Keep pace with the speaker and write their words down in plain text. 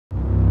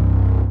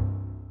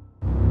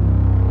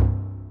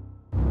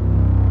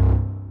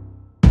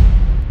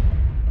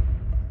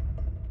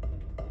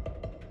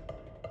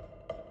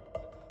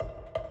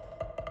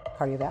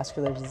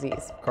cardiovascular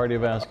disease.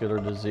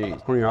 Cardiovascular disease.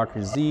 Coronary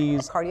artery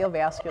disease.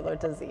 Cardiovascular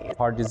disease.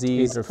 Heart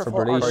disease.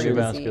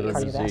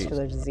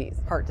 Cardiovascular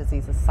disease. Heart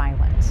disease is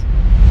silent.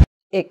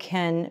 It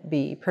can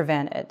be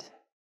prevented.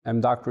 I'm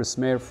Dr.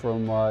 Smer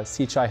from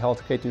CHI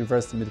Healthcare at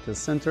University Medical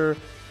Center.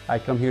 I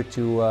come here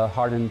to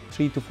Hardin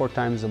 3 to 4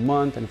 times a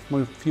month, and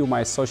a few of my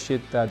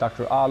associates,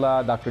 Dr.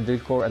 Ala, Dr.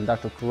 Dilkor, and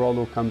Dr.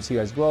 Corollo comes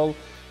here as well.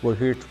 We're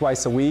here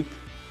twice a week,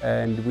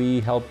 and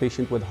we help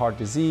patients with heart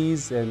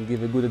disease and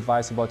give a good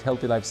advice about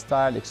healthy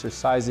lifestyle,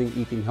 exercising,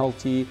 eating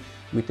healthy.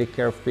 We take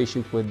care of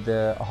patients with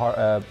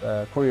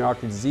coronary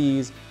artery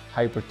disease,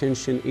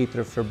 hypertension,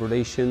 atrial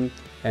fibrillation,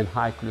 and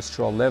high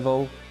cholesterol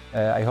level.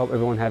 I hope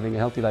everyone having a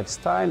healthy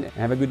lifestyle, and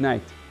have a good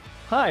night.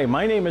 Hi,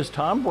 my name is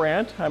Tom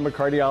Brandt. I'm a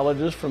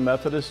cardiologist from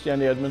Methodist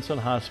Jenny Edmondson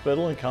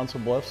Hospital in Council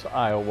Bluffs,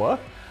 Iowa.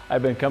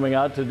 I've been coming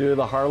out to do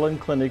the Harlan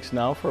clinics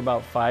now for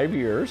about 5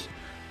 years.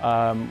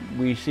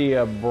 We see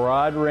a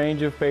broad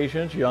range of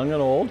patients, young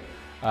and old.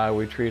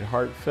 We treat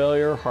heart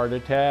failure, heart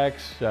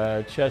attacks,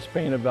 chest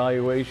pain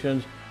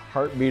evaluations,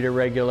 heartbeat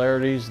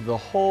irregularities, the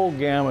whole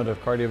gamut of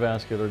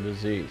cardiovascular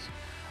disease.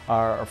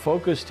 Our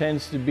focus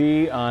tends to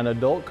be on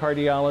adult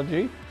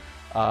cardiology.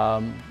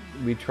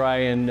 We try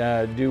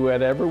and do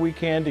whatever we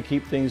can to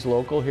keep things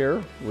local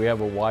here. We have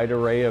a wide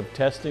array of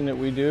testing that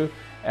we do,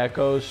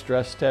 echoes,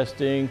 stress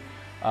testing.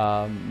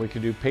 We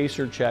can do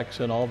pacer checks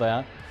and all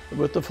that,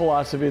 with the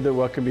philosophy that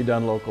what can be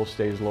done local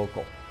stays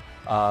local.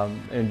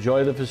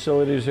 Enjoy the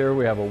facilities here.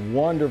 We have a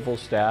wonderful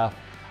staff.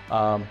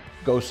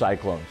 Go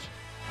Cyclones.